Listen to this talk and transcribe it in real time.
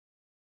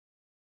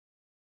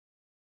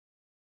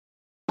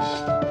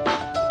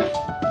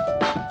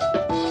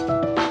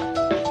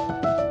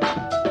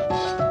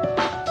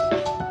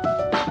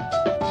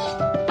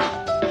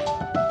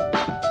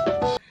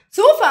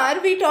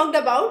we talked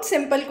about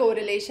simple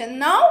correlation.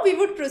 Now we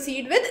would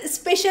proceed with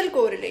special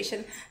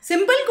correlation.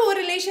 Simple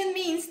correlation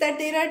means that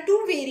there are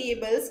two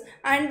variables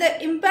and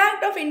the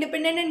impact of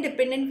independent and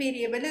dependent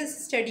variable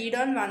is studied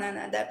on one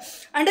another.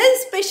 Under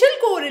special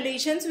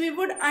correlations, we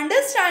would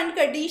understand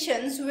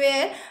conditions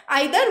where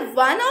either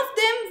one of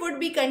them would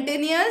be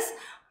continuous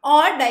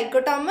or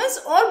dichotomous,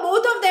 or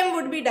both of them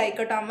would be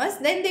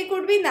dichotomous. Then they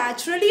could be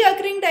naturally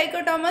occurring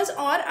dichotomous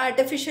or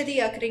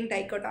artificially occurring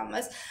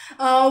dichotomous.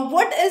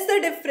 What is the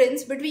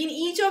difference between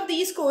each of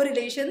these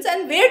correlations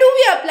and where do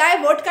we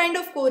apply what kind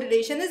of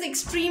correlation is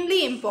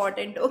extremely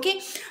important. Okay,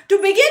 to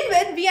begin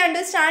with, we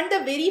understand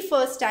the very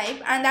first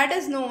type, and that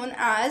is known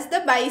as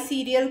the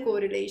biserial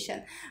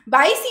correlation.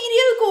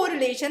 Biserial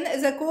correlation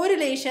is a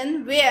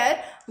correlation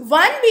where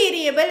one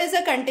variable is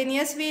a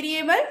continuous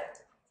variable.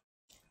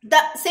 The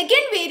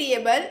second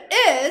variable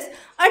is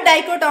a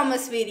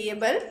dichotomous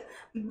variable,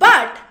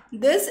 but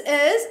this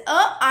is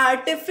a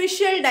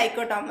artificial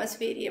dichotomous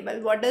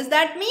variable. What does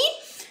that mean?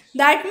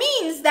 That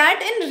means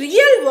that in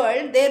real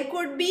world there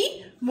could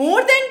be more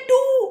than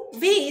two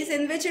ways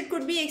in which it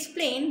could be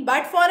explained,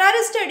 but for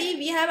our study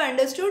we have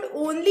understood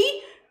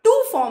only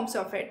two forms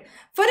of it.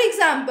 For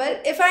example,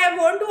 if I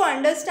want to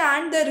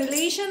understand the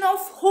relation of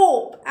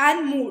hope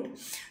and mood,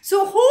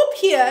 so hope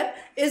here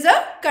is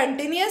a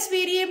continuous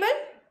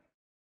variable.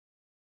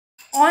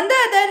 On the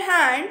other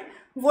hand,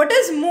 what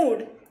is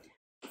mood?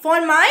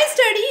 For my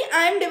study,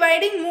 I am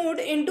dividing mood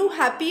into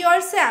happy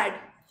or sad.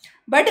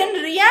 But in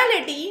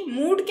reality,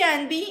 mood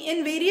can be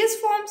in various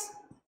forms,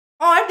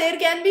 or there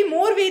can be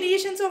more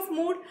variations of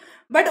mood.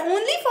 But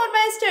only for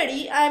my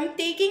study, I am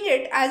taking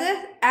it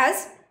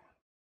as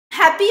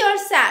happy or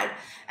sad.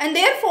 And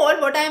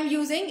therefore, what I am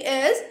using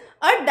is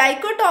a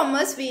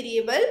dichotomous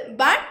variable,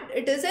 but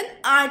it is an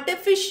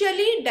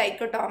artificially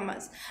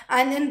dichotomous.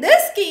 And in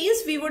this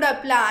case, we would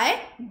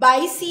apply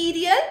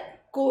biserial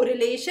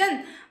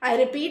correlation. I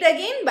repeat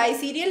again,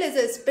 biserial is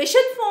a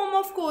special form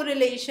of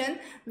correlation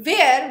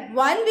where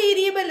one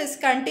variable is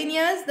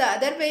continuous, the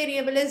other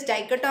variable is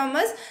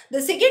dichotomous.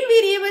 The second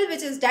variable,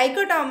 which is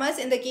dichotomous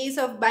in the case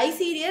of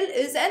biserial,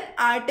 is an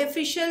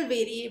artificial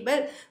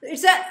variable.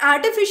 It's an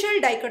artificial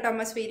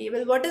dichotomous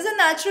variable. What is a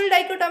natural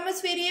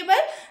dichotomous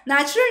variable?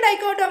 Natural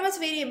dichotomous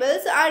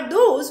variables are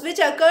those which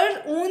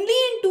occur only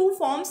in two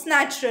forms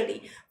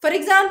naturally. For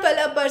example,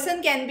 a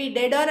person can be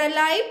dead or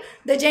alive.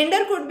 The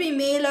gender could be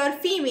male or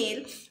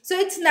female. So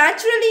it's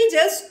naturally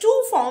just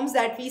two forms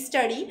that we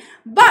study.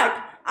 But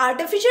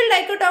artificial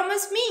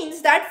dichotomous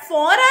means that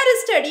for our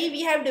study,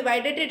 we have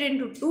divided it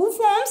into two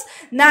forms.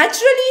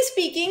 Naturally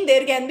speaking,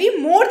 there can be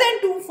more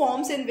than two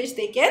forms in which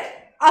they can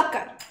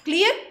occur.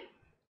 Clear?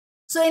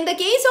 So in the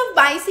case of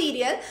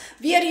biserial,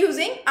 we are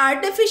using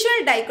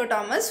artificial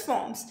dichotomous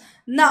forms.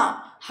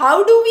 Now,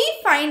 how do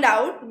we find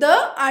out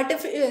the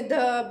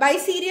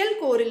biserial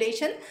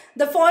correlation?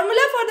 The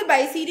formula for the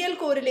biserial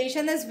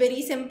correlation is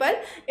very simple.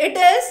 It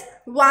is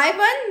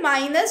y1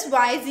 minus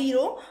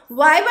y0.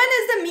 y1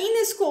 is the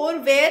mean score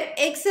where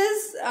x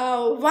is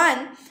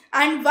 1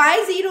 and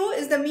y0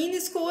 is the mean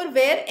score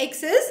where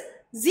x is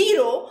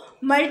 0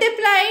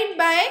 multiplied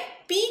by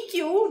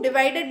pq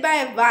divided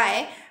by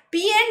y.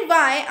 P and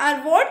y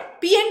are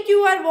what? P and q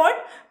are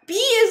what? P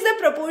is the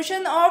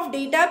proportion of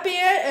data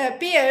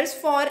pairs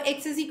for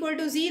x is equal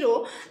to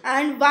 0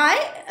 and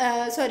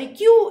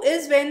q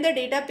is when the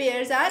data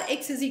pairs are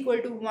x is equal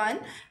to 1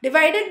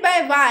 divided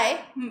by y,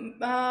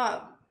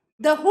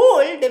 the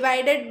whole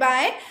divided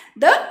by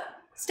the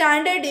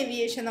standard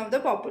deviation of the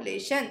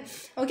population.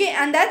 Okay,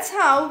 and that's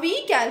how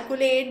we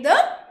calculate the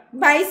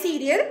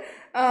biserial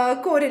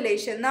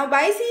correlation. Now,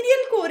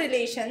 biserial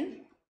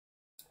correlation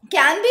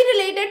can be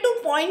related to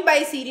point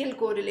biserial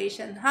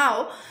correlation.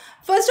 How?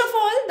 First of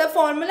all, the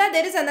formula,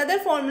 there is another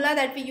formula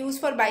that we use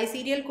for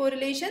biserial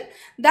correlation.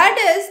 That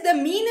is the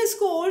mean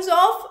scores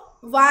of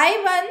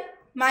y1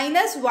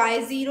 minus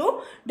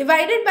y0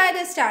 divided by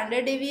the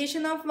standard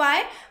deviation of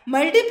y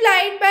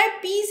multiplied by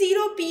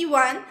p0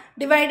 p1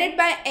 divided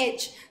by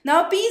h.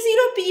 Now p0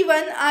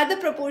 p1 are the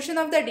proportion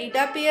of the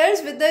data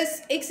pairs with the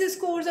x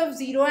scores of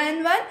 0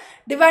 and 1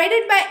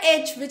 divided by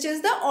h, which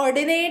is the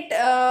ordinate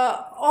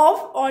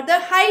or the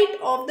height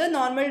of the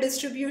normal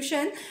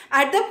distribution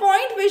at the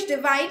point which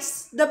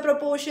divides the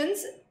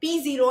proportions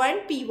p0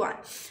 and p1.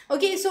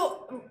 Okay,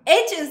 so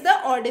h is the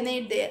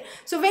ordinate there.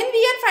 So when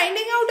we are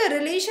finding out a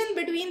relation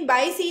between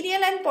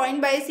biserial and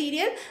point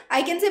biserial,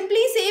 I can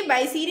simply say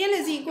biserial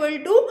is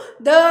equal to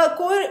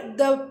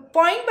the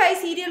point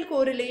biserial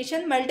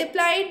correlation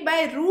multiplied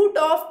by root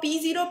of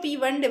p0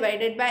 p1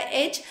 divided by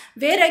h,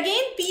 where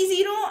again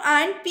p0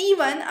 and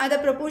p1 are the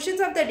proportions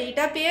of the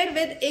data pair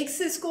with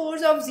x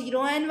scores of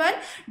 0 and 1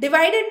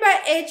 divided by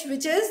h,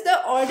 which is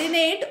the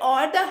ordinate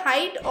or the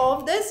height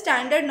of the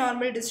standard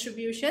normal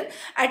distribution distribution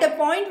at a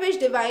point which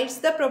divides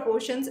the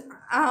proportions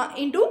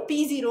into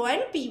P0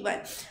 and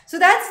P1. So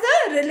that's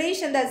the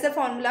relation, that's the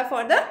formula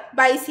for the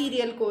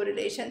biserial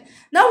correlation.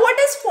 Now what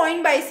is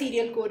point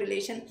biserial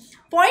correlation?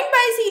 Point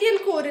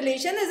biserial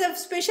correlation is a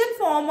special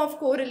form of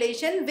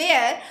correlation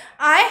where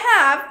I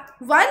have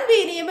one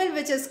variable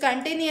which is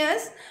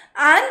continuous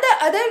and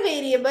the other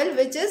variable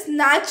which is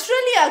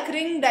naturally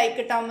occurring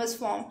dichotomous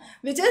form,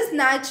 which is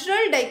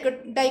natural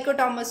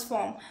dichotomous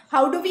form.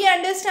 How do we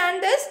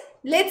understand this?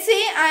 Let's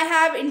say I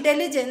have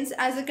intelligence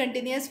as a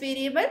continuous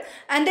variable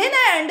and then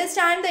I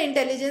understand the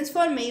intelligence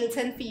for males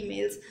and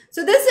females.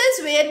 So this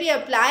is where we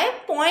apply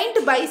point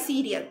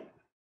biserial.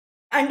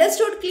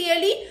 Understood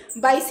clearly?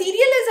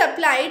 Biserial is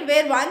applied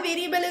where one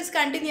variable is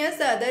continuous,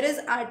 the other is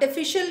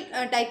artificial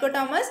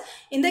dichotomous.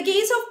 In the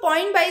case of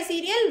point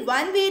biserial,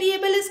 one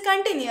variable is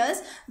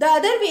continuous, the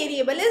other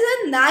variable is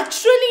a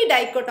naturally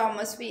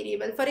dichotomous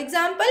variable. For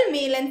example,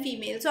 male and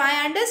female. So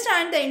I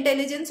understand the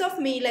intelligence of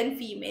male and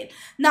female.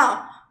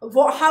 Now,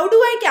 how do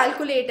I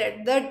calculate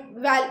it?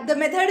 The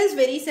method is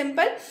very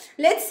simple.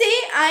 Let's say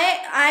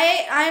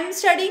I am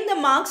studying the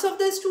marks of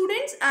the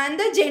students and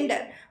the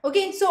gender.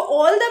 Okay, so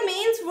all the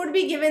males would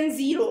be given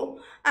 0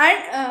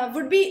 and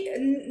would be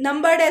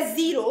numbered as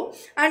 0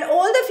 and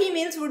all the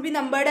females would be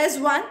numbered as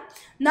 1.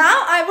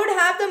 Now I would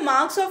have the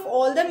marks of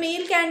all the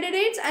male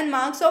candidates and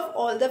marks of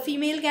all the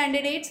female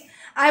candidates.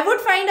 I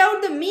would find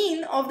out the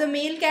mean of the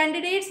male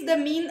candidates, the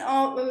mean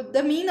of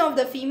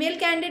the female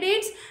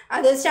candidates,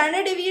 and the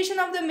standard deviation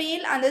of the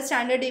male and the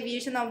standard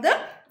deviation of the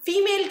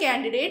female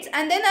candidates,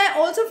 and then I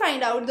also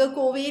find out the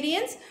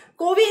covariance.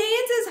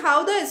 Covariance is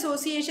how the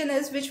association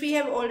is, which we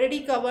have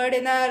already covered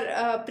in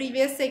our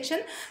previous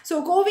section.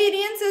 So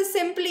covariance is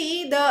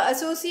simply the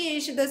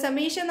association, the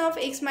summation of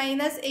x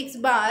minus x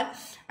bar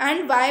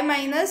and y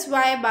minus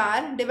y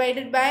bar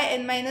divided by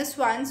n minus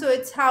 1. So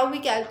it's how we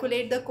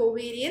calculate the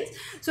covariance.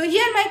 So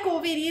here my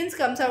covariance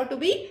comes out to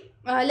be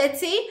let's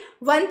say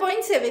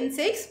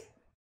 1.76.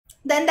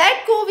 Then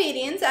that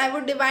covariance I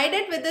would divide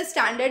it with the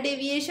standard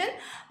deviation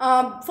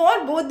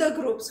for both the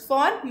groups,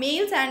 for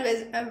males and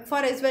for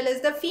as well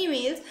as the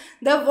females.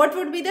 What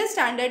would be the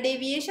standard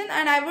deviation,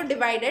 and I would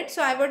divide it.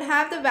 So I would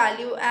have the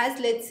value as,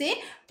 let's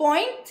say,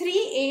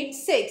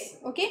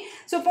 0.386. Okay,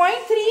 so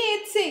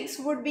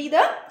 0.386 would be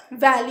the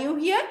value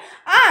here,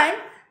 and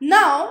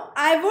now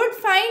I would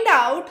find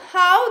out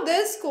how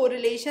this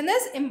correlation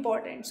is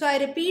important. So I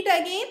repeat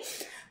again.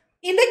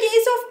 In the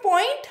case of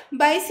point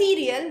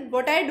biserial,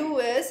 what I do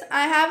is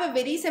I have a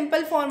very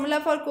simple formula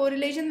for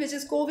correlation, which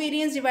is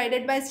covariance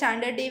divided by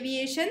standard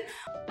deviation.